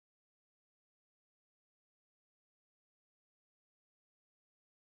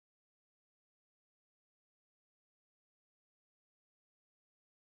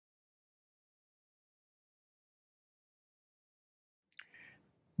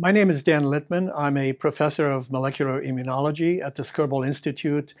My name is Dan Littman. I'm a professor of molecular immunology at the Skirball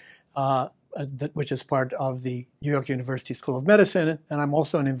Institute, which is part of the New York University School of Medicine, and I'm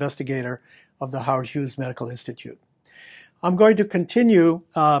also an investigator of the Howard Hughes Medical Institute. I'm going to continue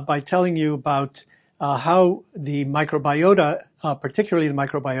by telling you about how the microbiota, particularly the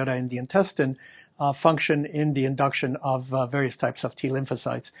microbiota in the intestine, function in the induction of various types of T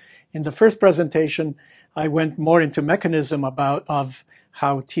lymphocytes. In the first presentation, I went more into mechanism of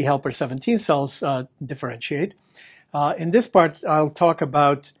how T helper 17 cells differentiate. In this part, I'll talk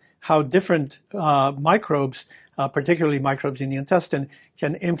about how different microbes, particularly microbes in the intestine,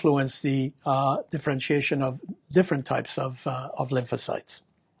 can influence the differentiation of different types of lymphocytes.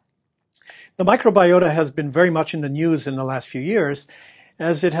 The microbiota has been very much in the news in the last few years,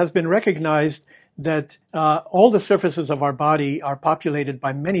 as it has been recognized that all the surfaces of our body are populated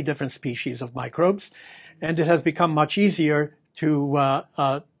by many different species of microbes, and it has become much easier to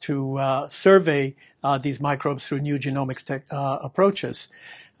survey these microbes through new genomics approaches.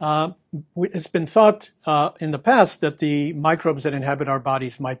 It's been thought in the past that the microbes that inhabit our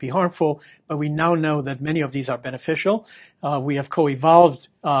bodies might be harmful, but we now know that many of these are beneficial. We have co-evolved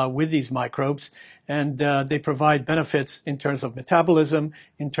with these microbes, and they provide benefits in terms of metabolism,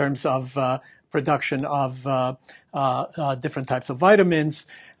 in terms of production of different types of vitamins,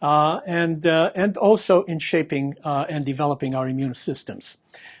 and also in shaping and developing our immune systems.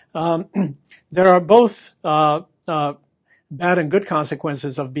 There are both bad and good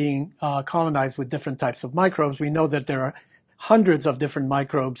consequences of being colonized with different types of microbes. We know that there are hundreds of different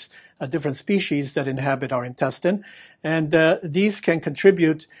microbes, different species that inhabit our intestine, and these can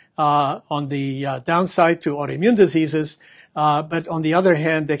contribute on the downside to autoimmune diseases, but on the other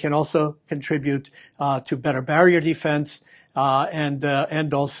hand, they can also contribute to better barrier defense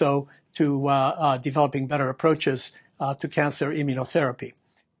and also to developing better approaches to cancer immunotherapy.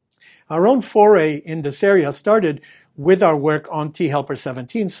 Our own foray in this area started with our work on T helper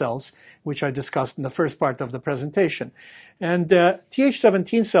 17 cells, which I discussed in the first part of the presentation. And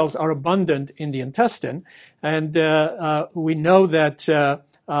Th17 cells are abundant in the intestine, and we know that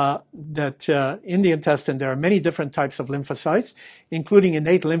in the intestine there are many different types of lymphocytes, including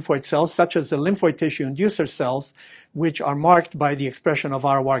innate lymphoid cells, such as the lymphoid tissue inducer cells, which are marked by the expression of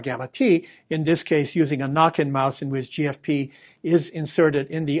ROR gamma T, in this case using a knock-in mouse in which GFP is inserted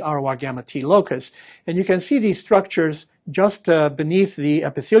in the ROR gamma T locus. And you can see these structures just beneath the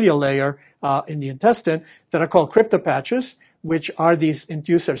epithelial layer in the intestine that are called cryptopatches, which are these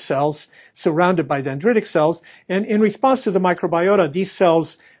inducer cells surrounded by dendritic cells. And in response to the microbiota, these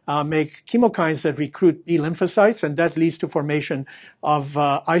cells make chemokines that recruit B lymphocytes, and that leads to formation of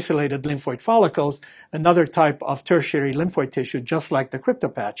isolated lymphoid follicles, another type of tertiary lymphoid tissue, just like the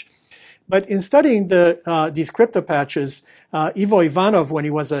cryptopatch. But in studying these cryptopatches, Ivo Ivanov, when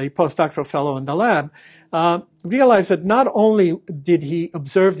he was a postdoctoral fellow in the lab, realized that not only did he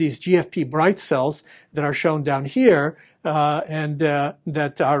observe these GFP bright cells that are shown down here, and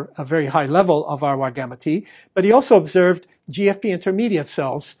that are a very high level of ROR gamma T, but he also observed GFP intermediate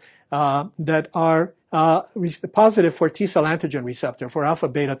cells that are positive for T cell antigen receptor, for alpha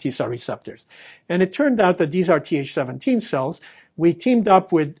beta T cell receptors. And it turned out that these are Th17 cells. We teamed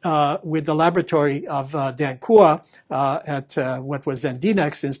up with the laboratory of Dan Kua at what was then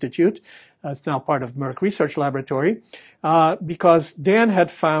DNEX Institute. It's now part of Merck Research Laboratory, because Dan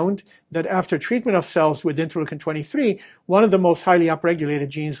had found that after treatment of cells with interleukin-23, one of the most highly upregulated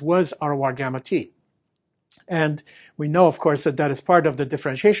genes was ROR gamma T. And we know, of course, that that is part of the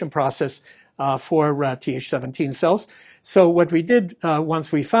differentiation process for Th17 cells. So what we did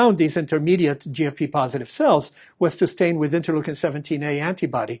once we found these intermediate GFP-positive cells was to stain with interleukin-17A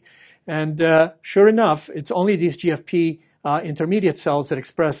antibody. And sure enough, it's only these GFP intermediate cells that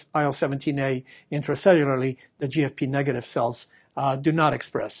express IL-17A intracellularly, the GFP-negative cells do not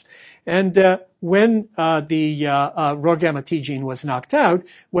express. And when the ROR gamma T gene was knocked out,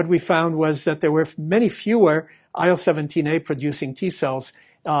 what we found was that there were many fewer IL-17A producing T cells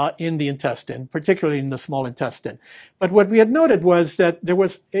in the intestine, particularly in the small intestine. But what we had noted was that there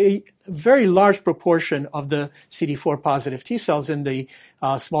was a very large proportion of the CD4 positive T cells in the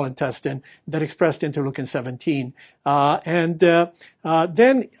small intestine that expressed interleukin-17.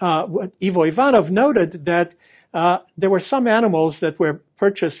 Then Ivo Ivanov noted that there were some animals that were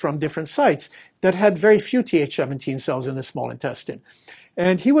purchased from different sites that had very few Th17 cells in the small intestine.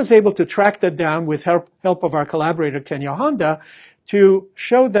 And he was able to track that down with help of our collaborator Kenya Honda to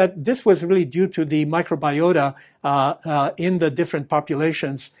show that this was really due to the microbiota in the different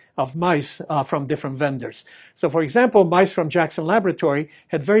populations of mice from different vendors. So for example, mice from Jackson Laboratory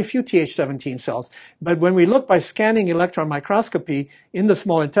had very few Th17 cells. But when we look by scanning electron microscopy in the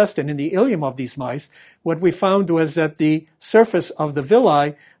small intestine, in the ileum of these mice, what we found was that the surface of the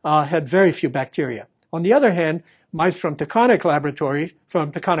villi had very few bacteria. On the other hand, mice from Taconic Laboratory,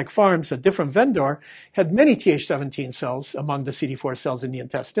 from Taconic Farms, a different vendor, had many Th17 cells among the CD4 cells in the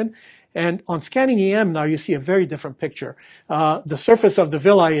intestine. And on scanning EM now you see a very different picture. The surface of the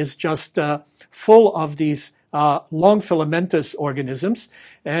villi is just full of these long filamentous organisms.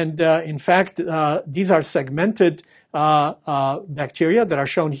 And in fact, these are segmented bacteria that are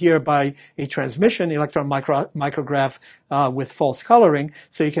shown here by a transmission electron micrograph with false coloring.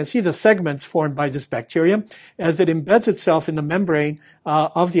 So you can see the segments formed by this bacterium as it embeds itself in the membrane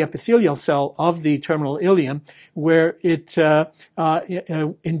of the epithelial cell of the terminal ileum, where it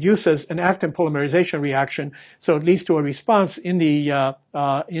induces an actin polymerization reaction. So it leads to a response in the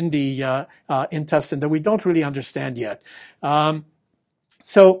intestine that we don't really understand yet.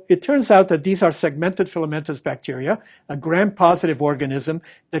 So it turns out that these are segmented filamentous bacteria, a gram-positive organism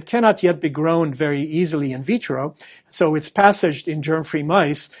that cannot yet be grown very easily in vitro. So it's passaged in germ-free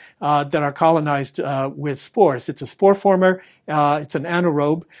mice that are colonized with spores. It's a spore former. It's an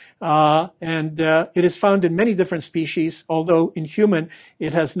anaerobe. And it is found in many different species, although in human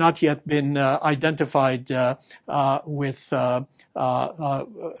it has not yet been identified with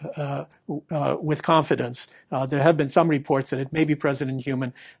confidence. There have been some reports that it may be present in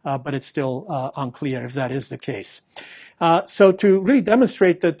human, but it's still unclear if that is the case. So to really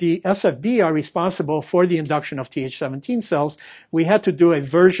demonstrate that the SFB are responsible for the induction of Th17 cells, we had to do a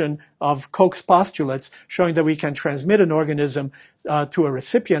version of Koch's postulates showing that we can transmit an organism to a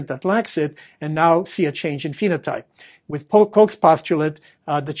recipient that lacks it and now see a change in phenotype. With Koch's postulate,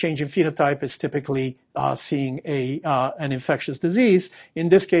 the change in phenotype is typically seeing an infectious disease. In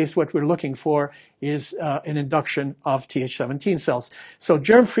this case, what we're looking for is an induction of Th17 cells. So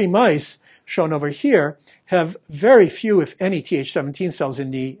germ-free mice, shown over here, have very few, if any, Th17 cells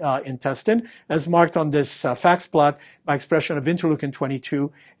in the intestine, as marked on this FACS plot by expression of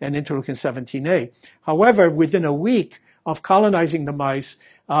interleukin-22 and interleukin-17A. However, within a week of colonizing the mice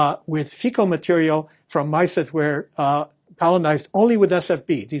with fecal material from mice that were colonized only with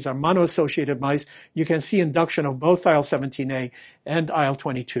SFB, these are mono-associated mice, you can see induction of both IL-17A and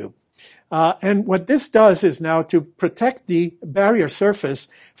IL-22. And what this does is now to protect the barrier surface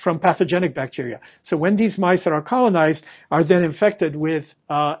from pathogenic bacteria. So when these mice that are colonized are then infected with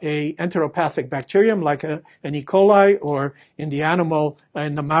a enteropathic bacterium like an E. coli, or in the animal,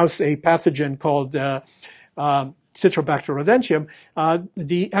 in the mouse, a pathogen called Citrobacter rodentium,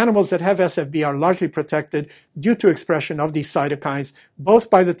 the animals that have SFB are largely protected due to expression of these cytokines, both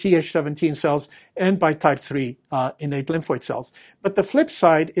by the Th17 cells and by type 3 innate lymphoid cells. But the flip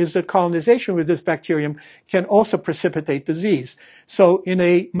side is that colonization with this bacterium can also precipitate disease. So in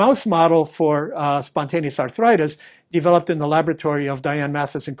a mouse model for spontaneous arthritis, developed in the laboratory of Diane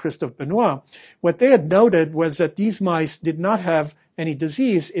Mathis and Christophe Benoit, what they had noted was that these mice did not have any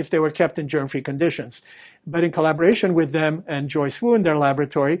disease if they were kept in germ-free conditions. But in collaboration with them and Joyce Wu in their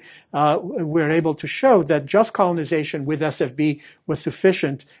laboratory, we were able to show that just colonization with SFB was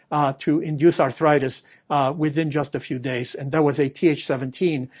sufficient to induce arthritis within just a few days. And that was a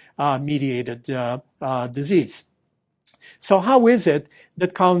Th17 mediated disease. So how is it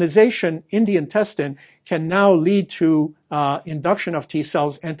that colonization in the intestine can now lead to induction of T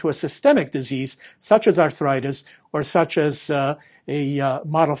cells and to a systemic disease, such as arthritis or such as a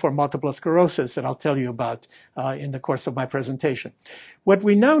model for multiple sclerosis that I'll tell you about in the course of my presentation. What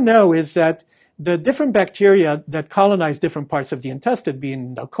we now know is that the different bacteria that colonize different parts of the intestine, be it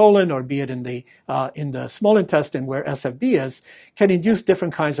in the colon or be it in the small intestine where SFB is, can induce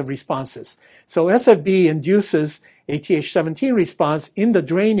different kinds of responses. So SFB induces a Th17 response in the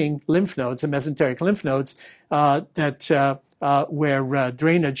draining lymph nodes, the mesenteric lymph nodes, where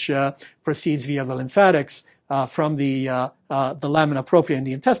drainage proceeds via the lymphatics from the lamina propria in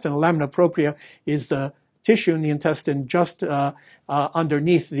the intestine. The lamina propria is the tissue in the intestine just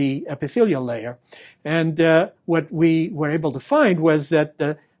underneath the epithelial layer. And what we were able to find was that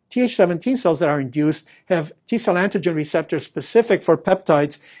the Th17 cells that are induced have T-cell antigen receptors specific for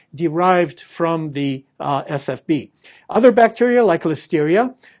peptides derived from the SFB. Other bacteria, like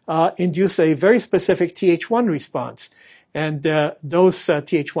Listeria, induce a very specific Th1 response. And those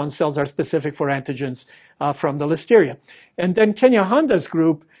Th1 cells are specific for antigens from the Listeria. And then Kenya Honda's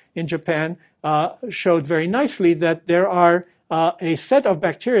group in Japan showed very nicely that there are a set of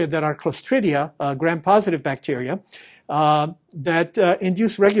bacteria that are Clostridia, gram-positive bacteria, that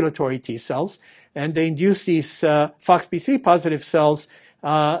induce regulatory T cells. And they induce these FOXP3 positive cells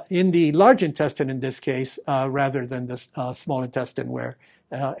in the large intestine in this case, rather than the small intestine where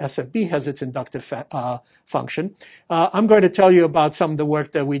SFB has its inductive function. I'm going to tell you about some of the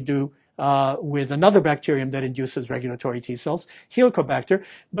work that we do with another bacterium that induces regulatory T cells, Helicobacter.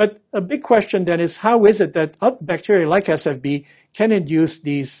 But a big question then is, how is it that other bacteria like SFB can induce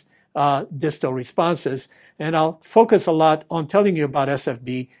these distal responses? And I'll focus a lot on telling you about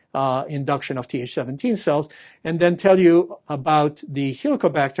SFB induction of Th17 cells, and then tell you about the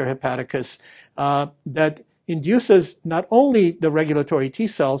Helicobacter hepaticus that induces not only the regulatory T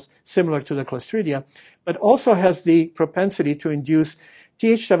cells, similar to the Clostridia, but also has the propensity to induce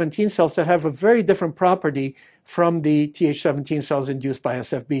Th17 cells that have a very different property from the Th17 cells induced by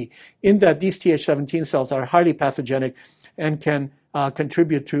SFB, in that these Th17 cells are highly pathogenic and can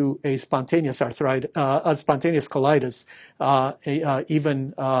contribute to a spontaneous arthritis, a spontaneous colitis,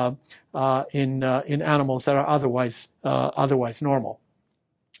 even in animals that are otherwise normal.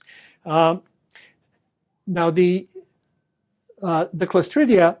 Now, the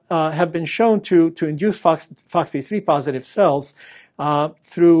Clostridia have been shown to induce FOXP3 positive cells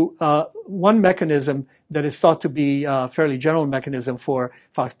through one mechanism that is thought to be a fairly general mechanism for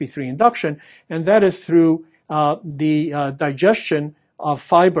FOXP3 induction, and that is through the digestion of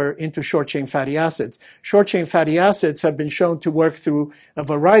fiber into short-chain fatty acids. Short-chain fatty acids have been shown to work through a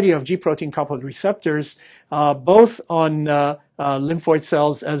variety of G-protein coupled receptors, both on lymphoid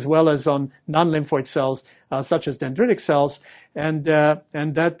cells as well as on non-lymphoid cells, such as dendritic cells, and that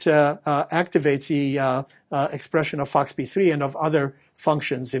activates the expression of FOXP3 and of other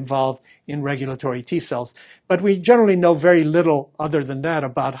functions involved in regulatory T cells. But we generally know very little other than that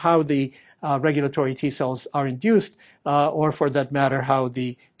about how the regulatory T cells are induced, or for that matter, how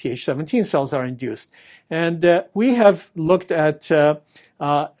the Th17 cells are induced. And we have looked at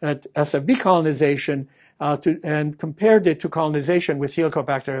SFB colonization and compared it to colonization with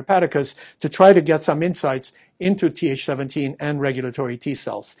Helicobacter hepaticus to try to get some insights into Th17 and regulatory T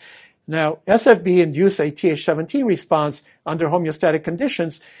cells. Now, SFB induce a Th17 response under homeostatic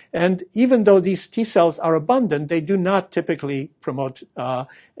conditions, and even though these T cells are abundant, they do not typically promote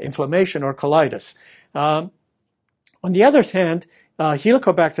inflammation or colitis. On the other hand,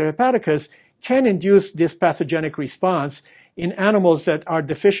 Helicobacter hepaticus can induce this pathogenic response in animals that are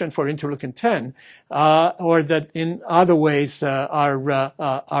deficient for interleukin 10, or that in other ways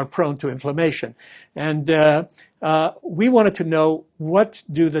are prone to inflammation. And we wanted to know, what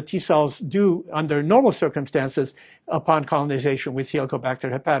do the T cells do under normal circumstances upon colonization with Helicobacter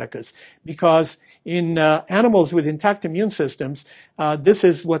hepaticus? Because in animals with intact immune systems, this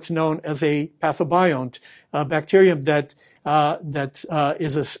is what's known as a pathobiont, a bacterium that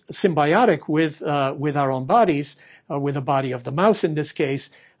is a symbiotic with our own bodies, with the body of the mouse in this case,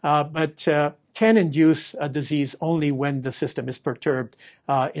 but can induce a disease only when the system is perturbed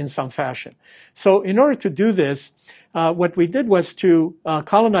in some fashion. So in order to do this, what we did was to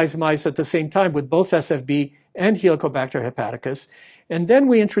colonize mice at the same time with both SFB and Helicobacter hepaticus, and then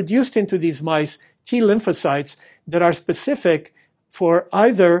we introduced into these mice T lymphocytes that are specific for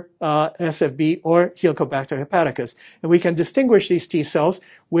either SFB or Helicobacter hepaticus. And we can distinguish these T cells,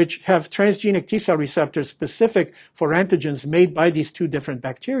 which have transgenic T cell receptors specific for antigens made by these two different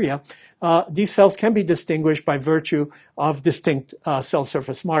bacteria. These cells can be distinguished by virtue of distinct cell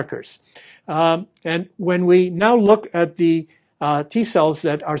surface markers. And when we now look at the T cells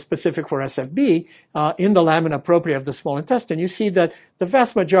that are specific for SFB in the lamina propria of the small intestine, you see that the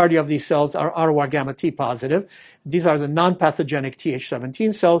vast majority of these cells are ROR gamma T positive. These are the non-pathogenic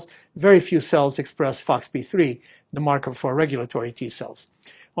Th17 cells. Very few cells express FOXP3, the marker for regulatory T cells.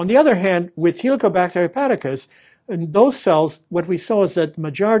 On the other hand, with Helicobacter hepaticus, in those cells, what we saw is that the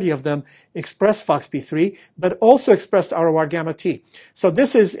majority of them express FOXP3, but also expressed ROR gamma T. So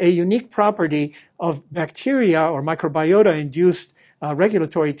this is a unique property of bacteria or microbiota-induced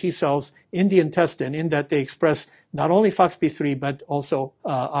regulatory T cells in the intestine, in that they express not only FOXP3, but also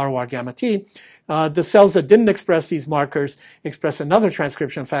ROR gamma T. The cells that didn't express these markers express another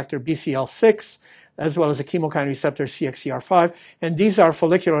transcription factor, BCL6, as well as a chemokine receptor, CXCR5. And these are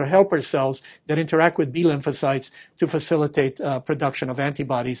follicular helper cells that interact with B lymphocytes to facilitate production of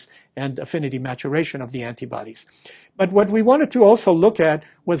antibodies and affinity maturation of the antibodies. But what we wanted to also look at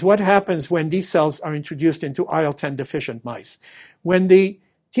was what happens when these cells are introduced into IL-10 deficient mice. When the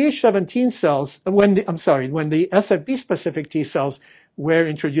Th17 cells, when the SFB specific T cells were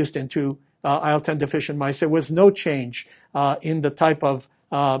introduced into IL-10 deficient mice, there was no change in the type of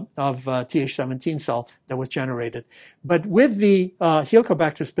Th17 cell that was generated. But with the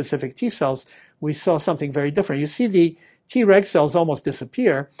Helicobacter specific T cells, we saw something very different. You see the Treg cells almost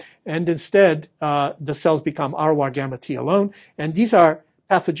disappear, and instead the cells become ROR gamma T alone, and these are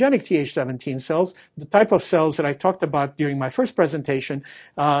pathogenic Th17 cells, the type of cells that I talked about during my first presentation,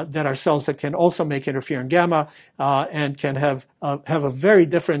 that are cells that can also make interferon gamma and can have a very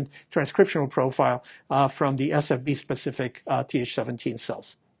different transcriptional profile from the SFB-specific Th17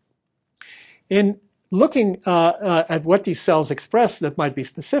 cells. In looking at what these cells express that might be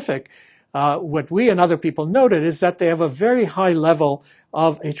specific, what we and other people noted is that they have a very high level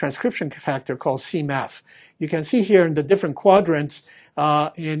of a transcription factor called CMAF. You can see here in the different quadrants,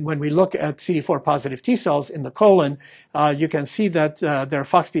 when we look at CD4 positive T cells in the colon, you can see that there are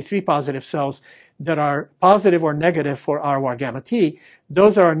FOXP3 positive cells that are positive or negative for ROR gamma T.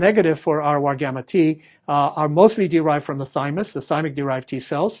 Those that are negative for ROR gamma T are mostly derived from the thymus, the thymic derived T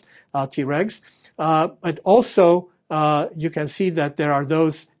cells, Tregs. But also, you can see that there are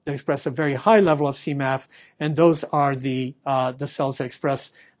those that express a very high level of CMAF, and those are the cells that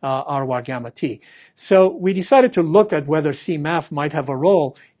express ROR gamma T. So we decided to look at whether CMAF might have a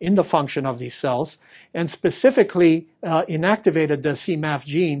role in the function of these cells, and specifically inactivated the CMAF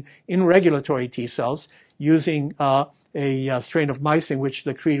gene in regulatory T cells using a strain of mice in which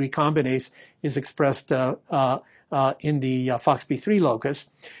the Cre recombinase is expressed in the FOXP3 locus.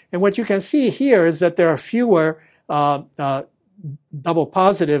 And what you can see here is that there are fewer double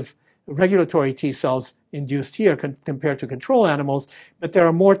positive regulatory T cells induced here compared to control animals, but there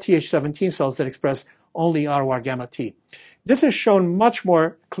are more Th17 cells that express only ROR gamma T. This is shown much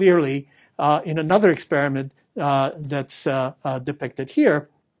more clearly in another experiment that's depicted here,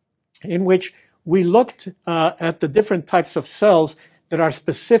 in which we looked at the different types of cells that are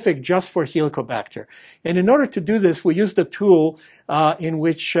specific just for Helicobacter. And in order to do this, we used a tool in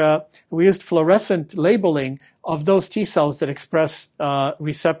which we used fluorescent labeling of those T cells that express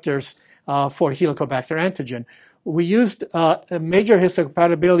receptors for Helicobacter antigen. We used a major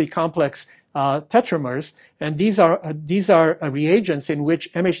histocompatibility complex tetramers, and these are reagents in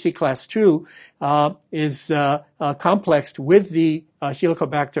which MHC class II is complexed with the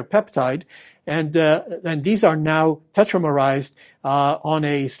Helicobacter peptide, and these are now tetramerized on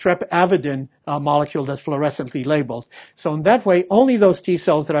a strepavidin molecule that's fluorescently labeled. So in that way, only those T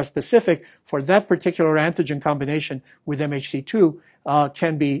cells that are specific for that particular antigen combination with MHC2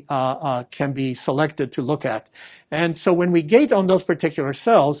 can be selected to look at. And so when we gate on those particular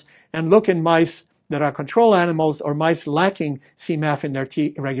cells and look in mice that are control animals or mice lacking CMAF in their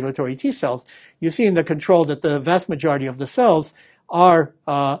regulatory T cells, you see in the control that the vast majority of the cells are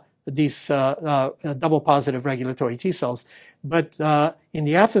these double positive regulatory T cells. But in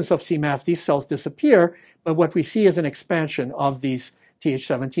the absence of CMAF, these cells disappear, but what we see is an expansion of these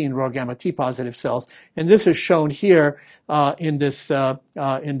Th17 ROR gamma T positive cells. And this is shown here in this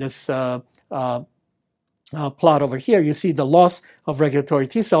plot over here. You see the loss of regulatory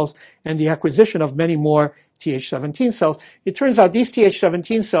T cells and the acquisition of many more Th17 cells. It turns out these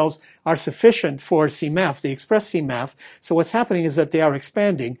Th17 cells are sufficient for CMAF. They express CMAF. So what's happening is that they are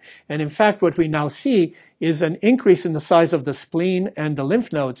expanding. And in fact, what we now see is an increase in the size of the spleen and the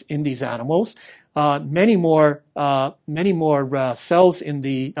lymph nodes in these animals. Many more cells in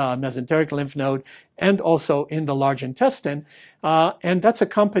the mesenteric lymph node and also in the large intestine. And that's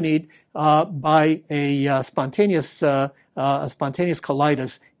accompanied by a spontaneous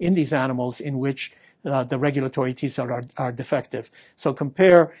colitis in these animals in which the regulatory T cells are defective. So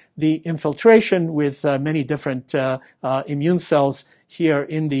compare the infiltration with many different immune cells here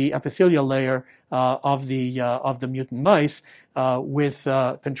in the epithelial layer of the mutant mice with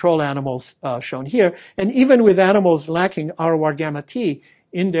control animals shown here, and even with animals lacking ROR gamma T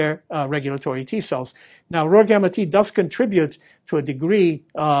in their regulatory T cells. Now, ROR gamma T does contribute to a degree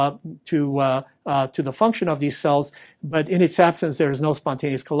to the function of these cells, but in its absence, there is no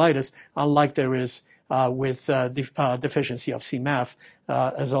spontaneous colitis, unlike there is with deficiency of CMAF,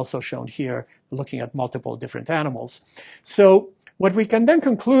 as also shown here, looking at multiple different animals. So what we can then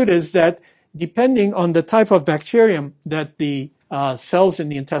conclude is that depending on the type of bacterium that the cells in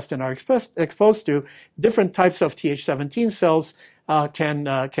the intestine are exposed to, different types of Th17 cells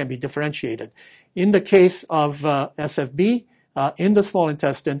can be differentiated. In the case of SFB, in the small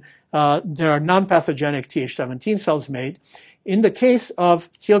intestine, there are non-pathogenic Th17 cells made. In the case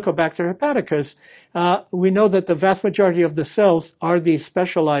of Helicobacter hepaticus, we know that the vast majority of the cells are these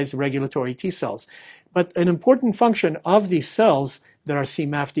specialized regulatory T cells. But an important function of these cells that are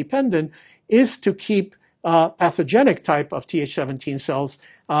CMAF dependent is to keep pathogenic type of Th17 cells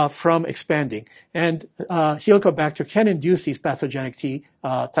from expanding. And Helicobacter can induce these pathogenic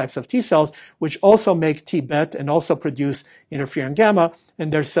types of T cells, which also make T-bet and also produce interferon gamma,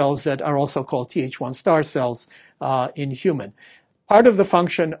 and they're cells that are also called Th1 star cells in human. part of the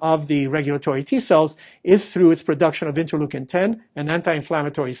function of the regulatory T cells is through its production of interleukin-10, an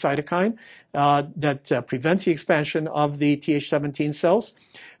anti-inflammatory cytokine that prevents the expansion of the Th17 cells.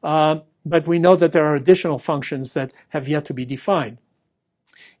 But we know that there are additional functions that have yet to be defined.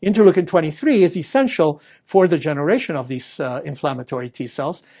 Interleukin-23 is essential for the generation of these inflammatory T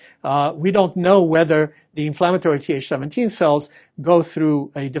cells. We don't know whether the inflammatory Th17 cells go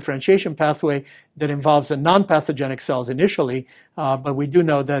through a differentiation pathway that involves the non-pathogenic cells initially, but we do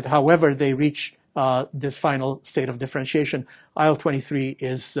know that however they reach this final state of differentiation, IL-23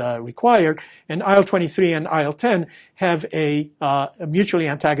 is required, and IL-23 and IL-10 have a mutually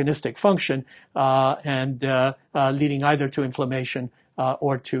antagonistic function and leading either to inflammation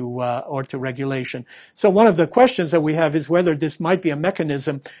or to regulation. So one of the questions that we have is whether this might be a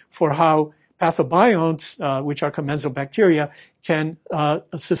mechanism for how pathobionts, which are commensal bacteria, can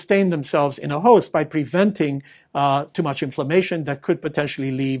sustain themselves in a host by preventing too much inflammation that could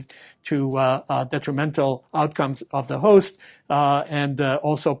potentially lead to detrimental outcomes of the host and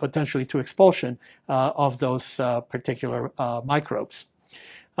also potentially to expulsion of those particular microbes.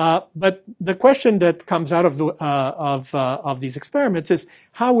 But the question that comes out of these experiments is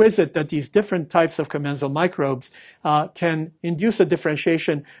how is it that these different types of commensal microbes can induce a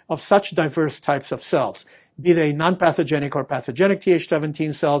differentiation of such diverse types of cells, be they non-pathogenic or pathogenic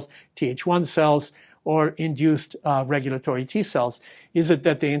Th17 cells, Th1 cells, or induced regulatory T cells? Is it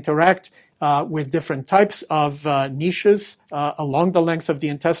that they interact with different types of niches along the length of the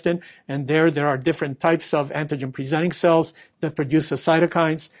intestine, and there are different types of antigen-presenting cells that produce the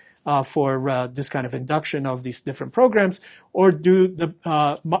cytokines for this kind of induction of these different programs, or do the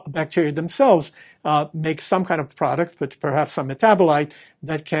bacteria themselves make some kind of product, but perhaps some metabolite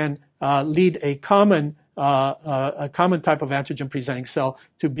that can lead a common type of antigen-presenting cell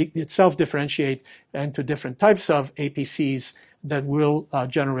to be itself differentiate into different types of APCs that will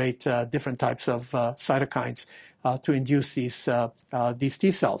generate different types of cytokines to induce these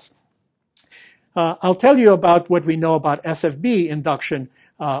T cells. I'll tell you about what we know about SFB induction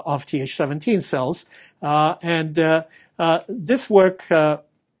of Th17 cells. This work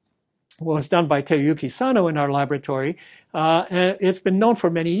was done by Teruyuki Sano in our laboratory. And it's been known for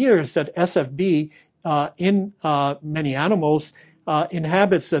many years that SFB in many animals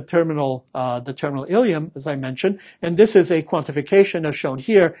inhabits the terminal ileum, as I mentioned, and this is a quantification as shown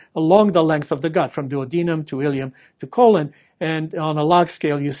here along the length of the gut, from duodenum to ileum to colon, and on a log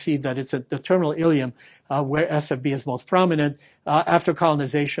scale you see that it's at the terminal ileum where SFB is most prominent after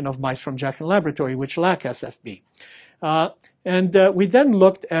colonization of mice from Jackson Laboratory, which lack SFB. We then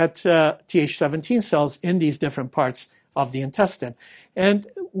looked at Th17 cells in these different parts of the intestine. And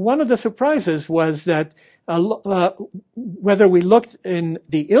one of the surprises was that whether we looked in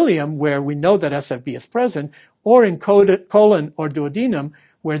the ileum, where we know that SFB is present, or in colon or duodenum,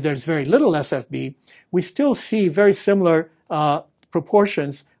 where there's very little SFB, we still see very similar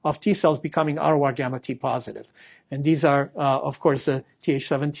proportions of T cells becoming ROR gamma T positive. And these are, of course, the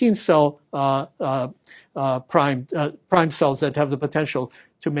Th17 cell prime cells that have the potential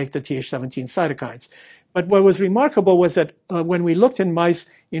to make the Th17 cytokines. But what was remarkable was that when we looked in mice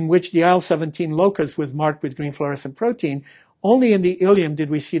in which the IL-17 locus was marked with green fluorescent protein, only in the ileum did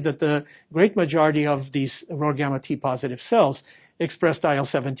we see that the great majority of these ROR gamma T positive cells expressed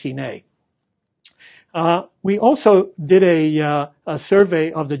IL-17A. We also did a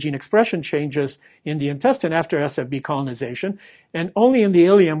survey of the gene expression changes in the intestine after SFB colonization, and only in the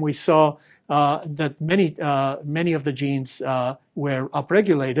ileum we saw that many of the genes were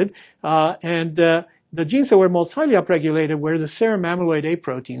upregulated, and the genes that were most highly upregulated were the serum amyloid A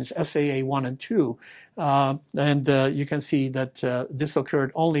proteins, SAA1 and 2, and you can see that this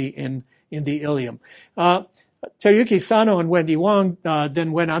occurred only in the ileum. Teruyuki Sano and Wendy Wang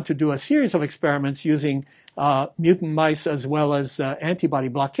then went on to do a series of experiments using mutant mice as well as antibody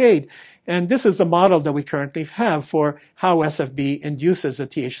blockade. And this is the model that we currently have for how SFB induces the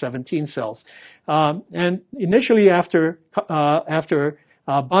Th17 cells. And initially after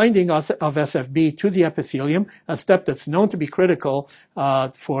binding of SFB to the epithelium, a step that's known to be critical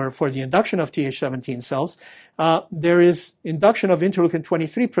for the induction of Th17 cells, there is induction of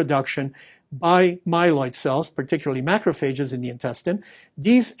interleukin-23 production by myeloid cells, particularly macrophages in the intestine.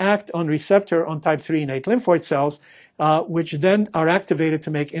 These act on receptor on type 3 innate lymphoid cells, which then are activated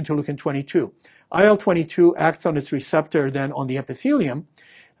to make interleukin-22. IL-22 acts on its receptor then on the epithelium,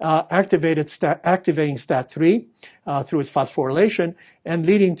 activating STAT3 through its phosphorylation and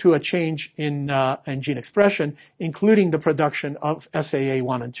leading to a change in gene expression, including the production of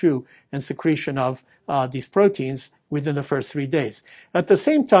SAA1 and 2 and secretion of these proteins within the first 3 days. At the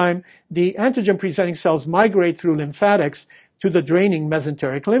same time, the antigen-presenting cells migrate through lymphatics to the draining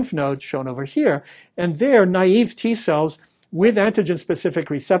mesenteric lymph node, shown over here. And there, naive T cells with antigen-specific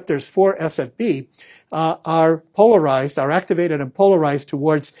receptors for SFB are activated and polarized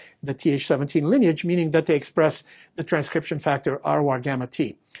towards the Th17 lineage, meaning that they express the transcription factor ROR gamma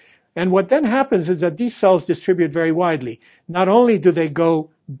T. And what then happens is that these cells distribute very widely. Not only do they go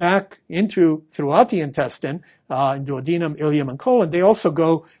back throughout the intestine, into duodenum, ileum, and colon, they also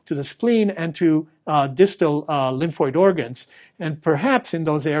go to the spleen and to distal lymphoid organs. And perhaps in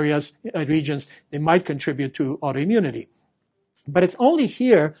those regions, they might contribute to autoimmunity. But it's only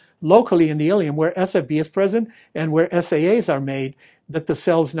here, locally in the ileum, where SFB is present and where SAAs are made, that the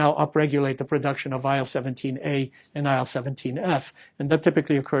cells now upregulate the production of IL-17A and IL-17F. And that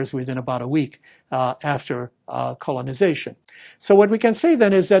typically occurs within about a week after colonization. So what we can say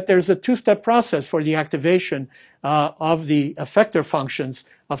then is that there's a two-step process for the activation of the effector functions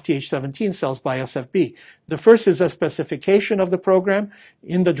of Th17 cells by SFB. The first is a specification of the program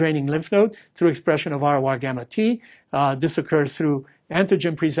in the draining lymph node through expression of ROR gamma T. This occurs through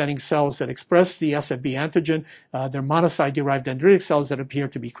antigen-presenting cells that express the SFB antigen. They're monocyte-derived dendritic cells that appear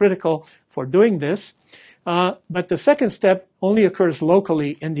to be critical for doing this. But the second step only occurs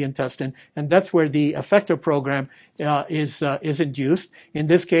locally in the intestine, and that's where the effector program is induced. In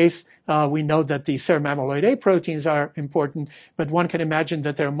this case, we know that the serum amyloid A proteins are important, but one can imagine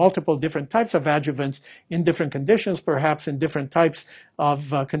that there are multiple different types of adjuvants in different conditions, perhaps in different types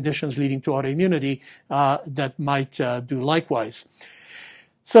of conditions leading to autoimmunity that might do likewise.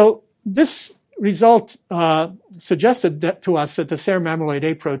 So this result suggested to us that the serum amyloid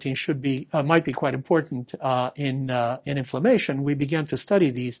A protein might be quite important in inflammation. We began to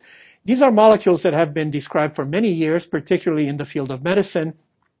study these. These are molecules that have been described for many years, particularly in the field of medicine,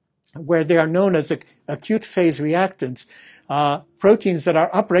 where they are known as acute phase reactants, proteins that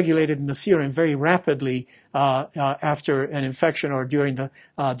are upregulated in the serum very rapidly after an infection or during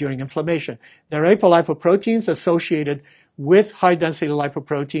inflammation. They're apolipoproteins associated with high-density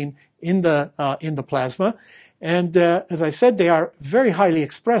lipoprotein in the plasma, and as I said, they are very highly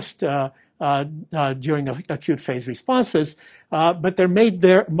expressed during acute phase responses, but they're made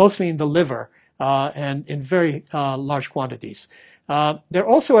there mostly in the liver and in very large quantities. They're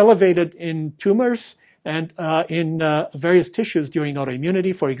also elevated in tumors and in various tissues during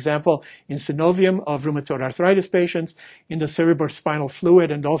autoimmunity, for example, in synovium of rheumatoid arthritis patients, in the cerebrospinal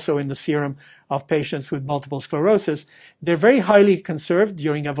fluid, and also in the serum of patients with multiple sclerosis. They're very highly conserved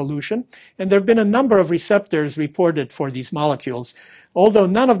during evolution, and there have been a number of receptors reported for these molecules, although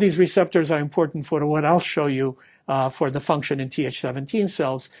none of these receptors are important for what I'll show you for the function in Th17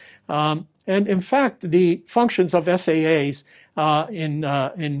 cells. And in fact, the functions of SAAs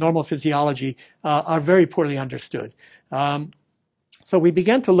in normal physiology are very poorly understood. So we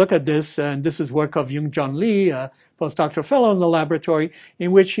began to look at this, and this is work of Young-John Lee, a postdoctoral fellow in the laboratory,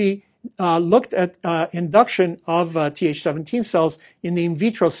 in which he looked at induction of Th17 cells in the in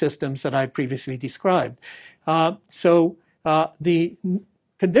vitro systems that I previously described. So the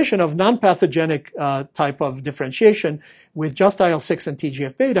condition of non-pathogenic type of differentiation with just IL-6 and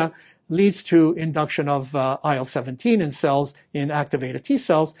TGF-beta leads to induction of IL-17 in cells, in activated T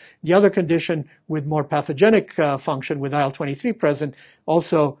cells. The other condition with more pathogenic function with IL-23 present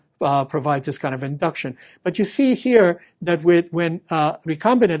also provides this kind of induction. But you see here that when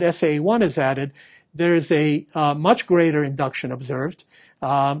recombinant SAA1 is added, there is a much greater induction observed.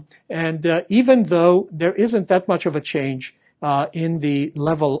 And even though there isn't that much of a change in the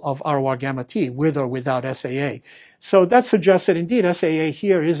level of ROR gamma T with or without SAA. So that suggests that indeed SAA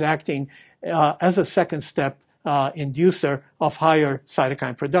here is acting as a second step inducer of higher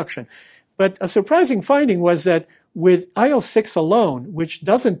cytokine production. But a surprising finding was that with IL-6 alone, which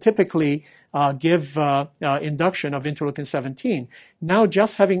doesn't typically give induction of interleukin-17, now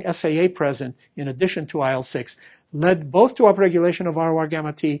just having SAA present in addition to IL-6 led both to upregulation of ROR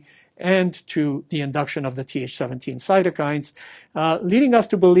gamma T and to the induction of the Th17 cytokines, leading us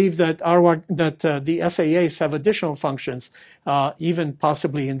to believe that the SAAs have additional functions, even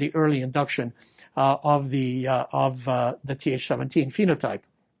possibly in the early induction of the Th17 phenotype.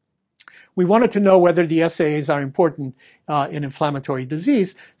 We wanted to know whether the SAAs are important in inflammatory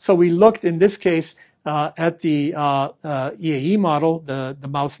disease, so we looked in this case at the EAE model, the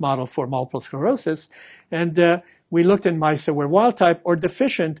mouse model for multiple sclerosis, and we looked in mice that were wild type or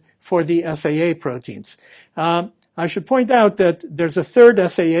deficient for the SAA proteins. I should point out that there's a third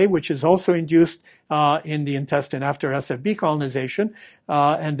SAA which is also induced in the intestine after SFB colonization,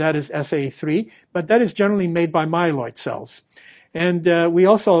 and that is SAA3, but that is generally made by myeloid cells. And we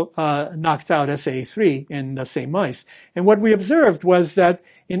also knocked out SAA3 in the same mice. And what we observed was that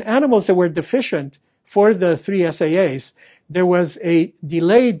in animals that were deficient for the three SAAs, there was a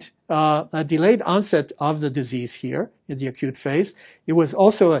delayed onset of the disease here in the acute phase. It was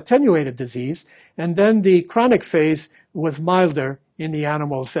also attenuated disease. And then the chronic phase was milder in the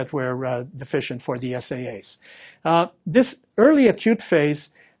animals that were deficient for the SAAs. This early acute phase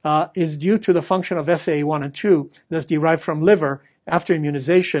is due to the function of SAA1 and 2 that's derived from liver after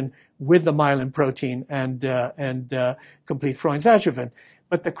immunization with the myelin protein and complete Freund's adjuvant.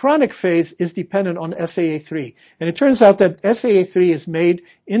 But the chronic phase is dependent on SAA3. And it turns out that SAA3 is made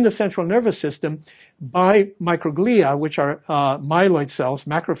in the central nervous system by microglia, which are myeloid cells,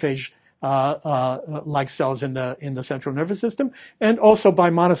 macrophage like cells in the central nervous system, and also by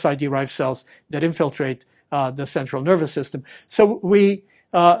monocyte-derived cells that infiltrate the central nervous system. So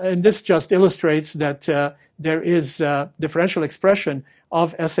and this just illustrates that there is differential expression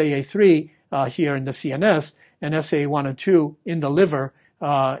of SAA3 here in the CNS and SAA1 and 2 in the liver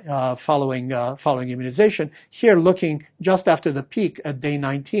following immunization. Here, looking just after the peak at day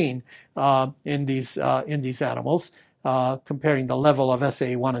 19 in these animals, comparing the level of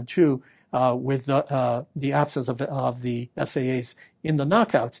SAA1 and 2 with the absence of the SAAs in the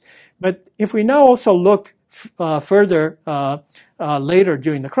knockouts. But if we now also look further later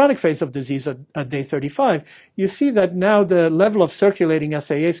during the chronic phase of disease at day 35, you see that now the level of circulating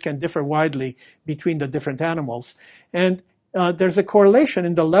SAAs can differ widely between the different animals. And there's a correlation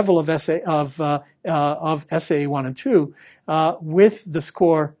in the level of SAA1 and 2 with the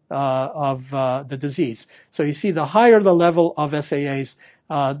score of the disease. So you see the higher the level of SAAs,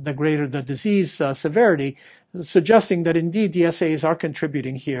 the greater the disease severity, suggesting that indeed the SAAs are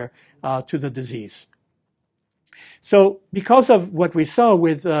contributing here to the disease. So because of what we saw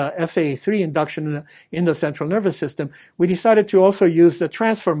with SAA3 induction in the central nervous system, we decided to also use the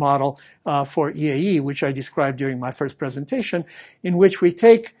transfer model for EAE, which I described during my first presentation, in which we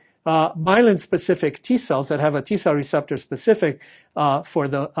take myelin-specific T cells that have a T cell receptor specific for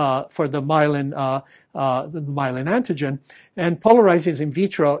the myelin antigen, and polarize these in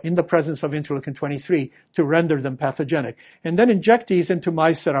vitro in the presence of interleukin-23 to render them pathogenic, and then inject these into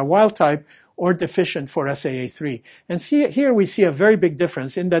mice that are wild type or deficient for SAA3. And here we see a very big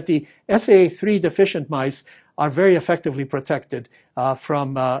difference in that the SAA3 deficient mice are very effectively protected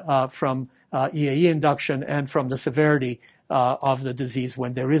from EAE induction and from the severity of the disease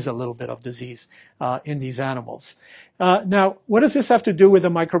when there is a little bit of disease in these animals. Now, what does this have to do with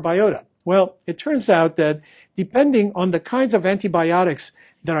the microbiota? Well, it turns out that depending on the kinds of antibiotics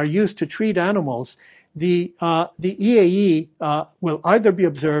that are used to treat animals, the EAE will either be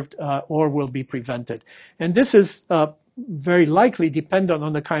observed or will be prevented. And this is very likely dependent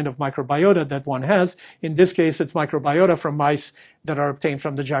on the kind of microbiota that one has. In this case, it's microbiota from mice that are obtained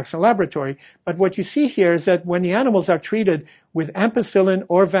from the Jackson laboratory. But what you see here is that when the animals are treated with ampicillin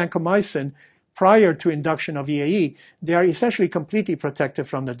or vancomycin prior to induction of EAE, they are essentially completely protected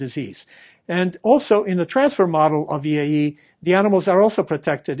from the disease. And also in the transfer model of EAE, the animals are also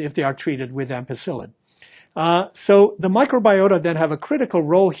protected if they are treated with ampicillin. So the microbiota then have a critical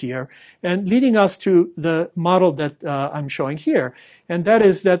role here, and leading us to the model that I'm showing here. And that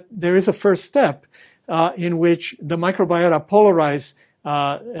is that there is a first step in which the microbiota polarize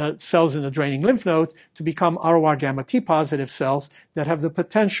cells in the draining lymph nodes to become ROR gamma T positive cells that have the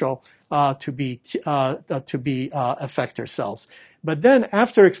potential to be effector cells. But then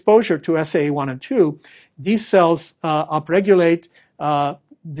after exposure to SAA1 and 2, these cells upregulate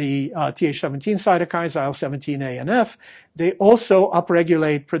the Th17 cytokines, IL-17A and F. They also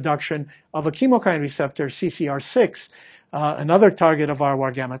upregulate production of a chemokine receptor, CCR6, another target of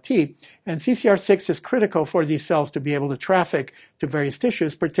ROR gamma T. And CCR6 is critical for these cells to be able to traffic to various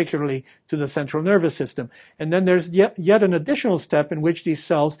tissues, particularly to the central nervous system. And then there's yet an additional step in which these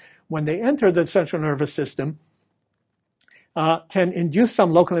cells, when they enter the central nervous system, can induce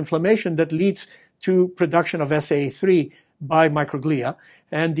some local inflammation that leads to production of SAA3 by microglia.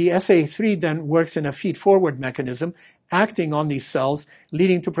 And the SAA3 then works in a feed-forward mechanism, acting on these cells,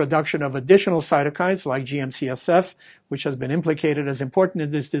 leading to production of additional cytokines like GM-CSF, which has been implicated as important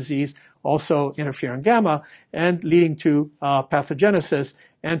in this disease, also interferon gamma, and leading to pathogenesis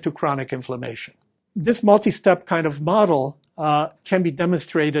and to chronic inflammation. This multi-step kind of model can be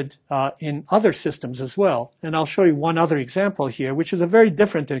demonstrated in other systems as well. And I'll show you one other example here, which is a very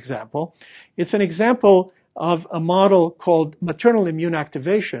different example. It's an example of a model called maternal immune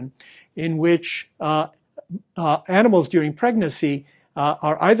activation, in which animals during pregnancy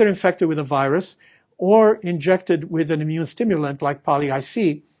are either infected with a virus or injected with an immune stimulant like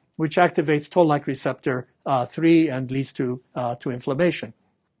poly-IC, which activates toll-like receptor 3 and leads to inflammation.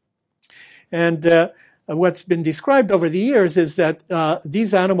 And what's been described over the years is that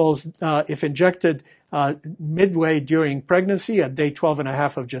these animals, if injected midway during pregnancy at day 12 and a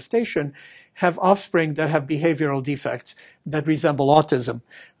half of gestation have offspring that have behavioral defects that resemble autism.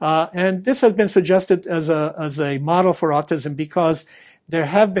 And this has been suggested as a model for autism because there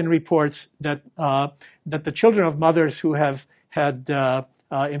have been reports that the children of mothers who have had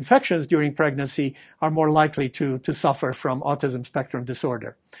infections during pregnancy are more likely to suffer from autism spectrum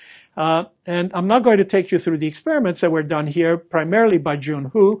disorder. And I'm not going to take you through the experiments that were done here, primarily by Jun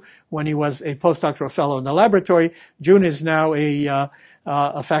Hu, when he was a postdoctoral fellow in the laboratory. Jun is now a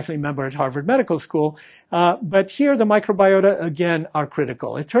faculty member at Harvard Medical School. But here the microbiota, again, are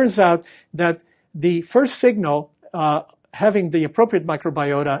critical. It turns out that the first signal, having the appropriate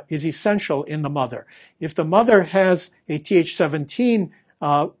microbiota, is essential in the mother. If the mother has a Th17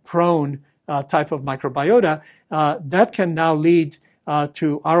 prone type of microbiota, that can now lead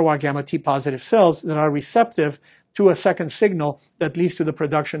to ROR gamma T positive cells that are receptive to a second signal that leads to the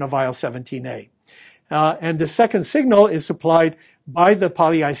production of IL-17A. And the second signal is supplied by the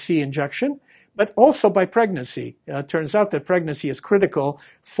poly-IC injection, but also by pregnancy. It turns out that pregnancy is critical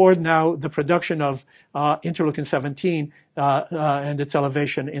for now the production of interleukin-17 and its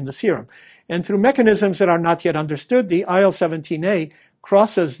elevation in the serum. And through mechanisms that are not yet understood, the IL-17A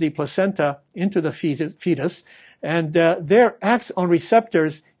crosses the placenta into the fetus, and there acts on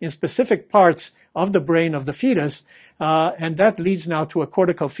receptors in specific parts of the brain of the fetus, and that leads now to a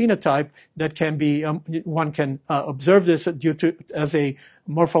cortical phenotype that can be, one can observe this as a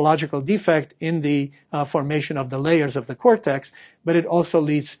morphological defect in the formation of the layers of the cortex, but it also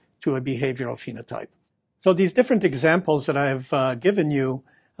leads to a behavioral phenotype. So these different examples that I have given you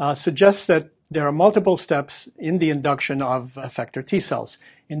suggest that there are multiple steps in the induction of effector T cells.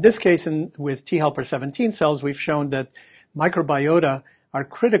 In this case, with T helper 17 cells, we've shown that microbiota are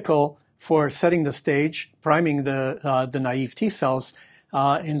critical for setting the stage, priming the naive T cells,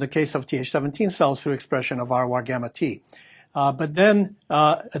 in the case of Th17 cells through expression of ROR gamma T. But then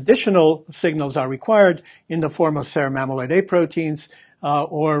additional signals are required in the form of serum amyloid A proteins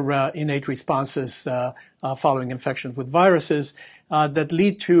or innate responses following infections with viruses that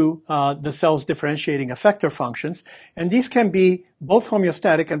lead to the cell's differentiating effector functions. And these can be both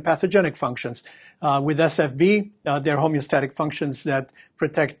homeostatic and pathogenic functions. With SFB, they're homeostatic functions that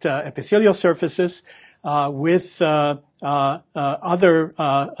protect epithelial surfaces. With other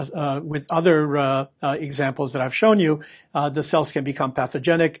examples that I've shown you, the cells can become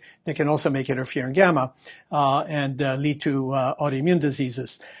pathogenic. They can also make interferon gamma and lead to autoimmune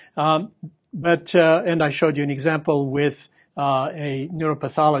diseases. And I showed you an example with a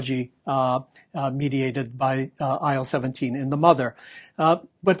neuropathology mediated by IL-17 in the mother.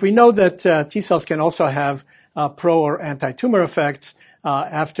 But we know that T cells can also have pro or anti-tumor effects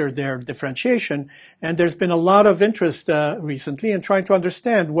after their differentiation. And there's been a lot of interest recently in trying to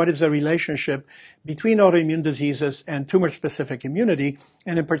understand what is the relationship between autoimmune diseases and tumor-specific immunity.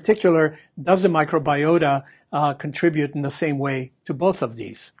 And in particular, does the microbiota contribute in the same way to both of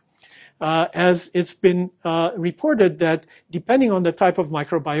these? As it's been reported that depending on the type of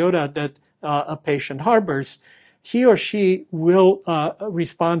microbiota that a patient harbors, he or she will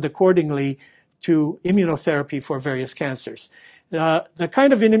respond accordingly to immunotherapy for various cancers. The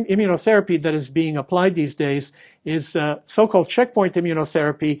kind of immunotherapy that is being applied these days is so-called checkpoint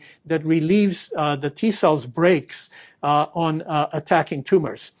immunotherapy that relieves the T cells' brakes on attacking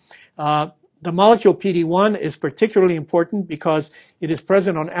tumors. The molecule PD-1 is particularly important because it is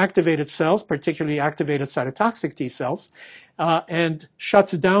present on activated cells, particularly activated cytotoxic T cells, and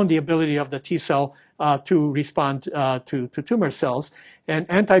shuts down the ability of the T cell to respond to tumor cells. And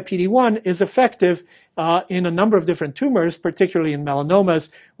anti-PD-1 is effective in a number of different tumors, particularly in melanomas,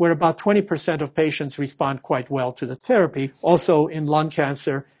 where about 20% of patients respond quite well to the therapy. Also in lung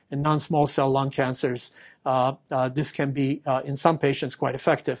cancer and non-small cell lung cancers, this can be, in some patients, quite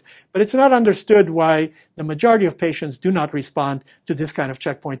effective. But it's not understood why the majority of patients do not respond to this kind of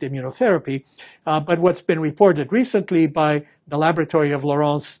checkpoint immunotherapy. But what's been reported recently by the laboratory of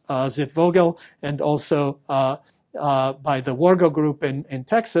Laurence Zitvogel and also by the Wargo group in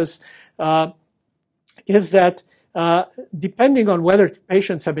Texas is that depending on whether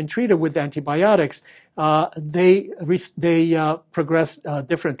patients have been treated with antibiotics, they progress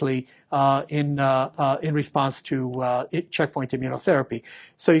differently in response to checkpoint immunotherapy.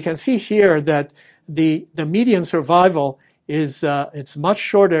 So you can see here that the median survival is it's much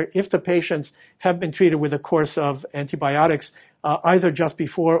shorter if the patients have been treated with a course of antibiotics either just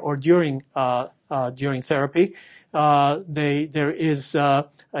before or during therapy. there is a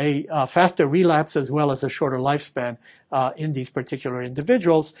faster relapse as well as a shorter lifespan in these particular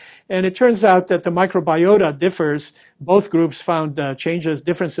individuals. And it turns out that the microbiota differs. Both groups found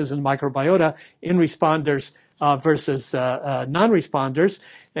differences in microbiota in responders versus non-responders.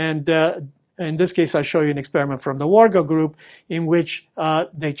 And in this case, I show you an experiment from the Wargo group in which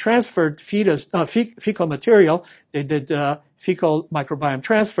they transferred fecal material. They did fecal microbiome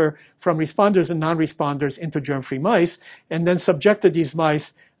transfer from responders and non-responders into germ-free mice, and then subjected these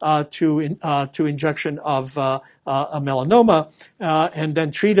mice to injection of a melanoma, and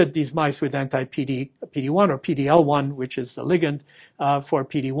then treated these mice with anti-PD1 or PD-L1, which is the ligand for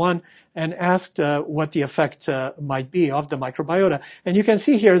PD-1, and asked what the effect might be of the microbiota. And you can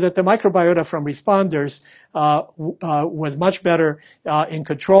see here that the microbiota from responders was much better in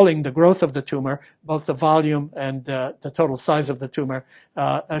controlling the growth of the tumor, both the volume and the total size of the tumor,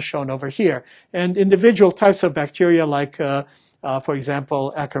 as shown over here. And individual types of bacteria like for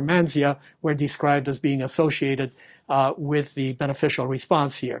example, Akkermansia, were described as being associated with the beneficial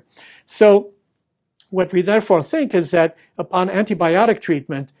response here. So what we therefore think is that upon antibiotic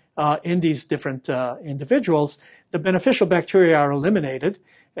treatment in these different individuals, the beneficial bacteria are eliminated,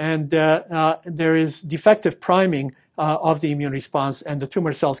 and there is defective priming of the immune response, and the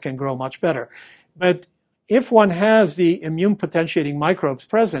tumor cells can grow much better. But if one has the immune potentiating microbes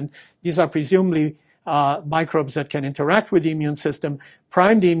present, these are presumably microbes that can interact with the immune system,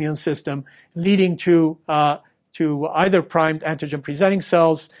 prime the immune system, leading to either primed antigen-presenting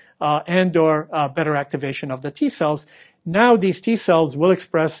cells and or better activation of the T cells. Now these T cells will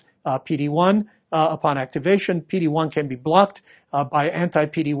express PD-1 upon activation. PD-1 can be blocked by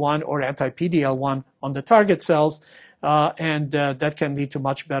anti-PD-1 or anti-PD-L1 on the target cells, and that can lead to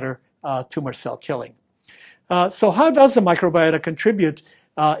much better tumor cell killing. So how does the microbiota contribute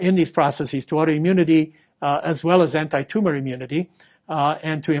in these processes to autoimmunity as well as anti-tumor immunity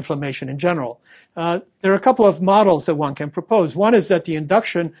and to inflammation in general? There are a couple of models that one can propose. One is that the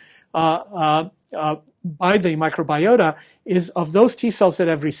induction by the microbiota is of those T cells that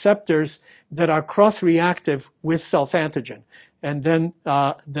have receptors that are cross-reactive with self-antigen, and then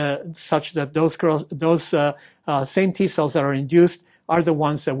such that those same T cells that are induced are the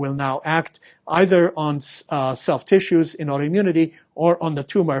ones that will now act either on self-tissues in autoimmunity or on the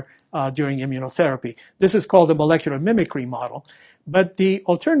tumor during immunotherapy. This is called a molecular mimicry model. But the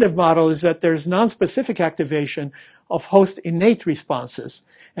alternative model is that there's nonspecific activation of host innate responses,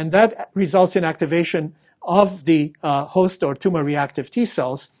 and that results in activation of the host or tumor reactive T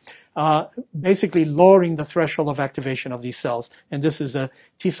cells, basically lowering the threshold of activation of these cells. And this is a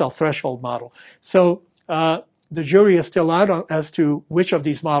T cell threshold model. So the jury is still out as to which of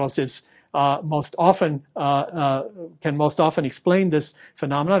these models is can most often explain this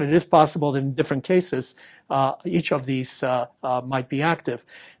phenomenon. It is possible that in different cases, each of these might be active.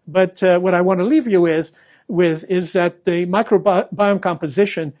 But what I want to leave you with is that the microbiome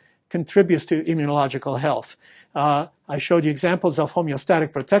composition contributes to immunological health. I showed you examples of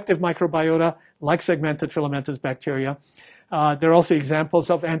homeostatic protective microbiota, like segmented filamentous bacteria. There are also examples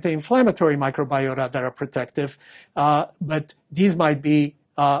of anti-inflammatory microbiota that are protective, but these might be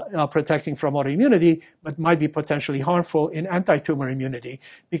protecting from autoimmunity, but might be potentially harmful in anti-tumor immunity,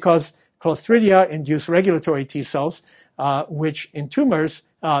 because Clostridia induce regulatory T cells, which in tumors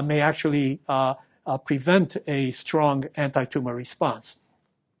may actually prevent a strong anti-tumor response.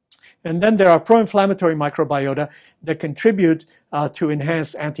 And then there are pro-inflammatory microbiota that contribute to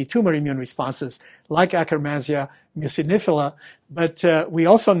enhanced anti-tumor immune responses, like Akkermansia mucinifila. But we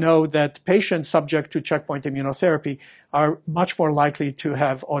also know that patients subject to checkpoint immunotherapy are much more likely to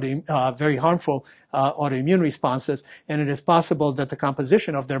have very harmful autoimmune responses, and it is possible that the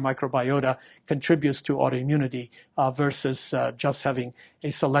composition of their microbiota contributes to autoimmunity versus just having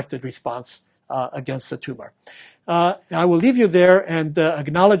a selected response against the tumor. I will leave you there and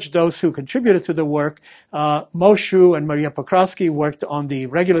acknowledge those who contributed to the work. Mo Shu and Maria Pokrovsky worked on the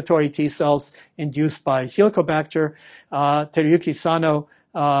regulatory T cells induced by Helicobacter. Teruyuki Sano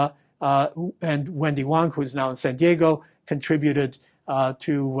and Wendy Wang, who is now in San Diego, contributed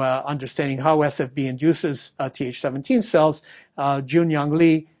to understanding how SFB induces Th17 cells. Junyang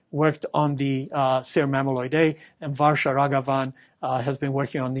Lee worked on the serum amyloid A, and Varsha Raghavan has been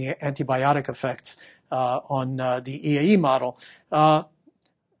working on the antibiotic effects on the EAE model.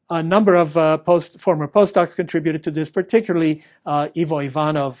 A number of former postdocs contributed to this, particularly Ivo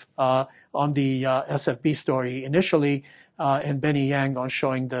Ivanov on the SFB story initially, and Benny Yang on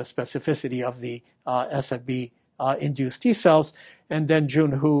showing the specificity of the SFB-induced T cells, and then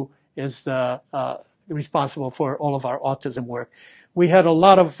Jun Hu is responsible for all of our autism work. We had a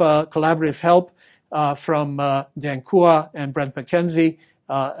lot of collaborative help from Dan Kua and Brent McKenzie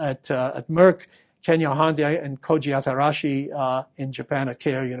at Merck, Kenya Honda and Koji Atarashi in Japan at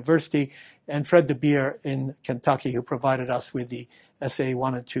Keio University, and Fred De Beer in Kentucky, who provided us with the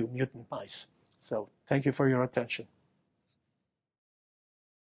SA1 and 2 mutant mice. So thank you for your attention.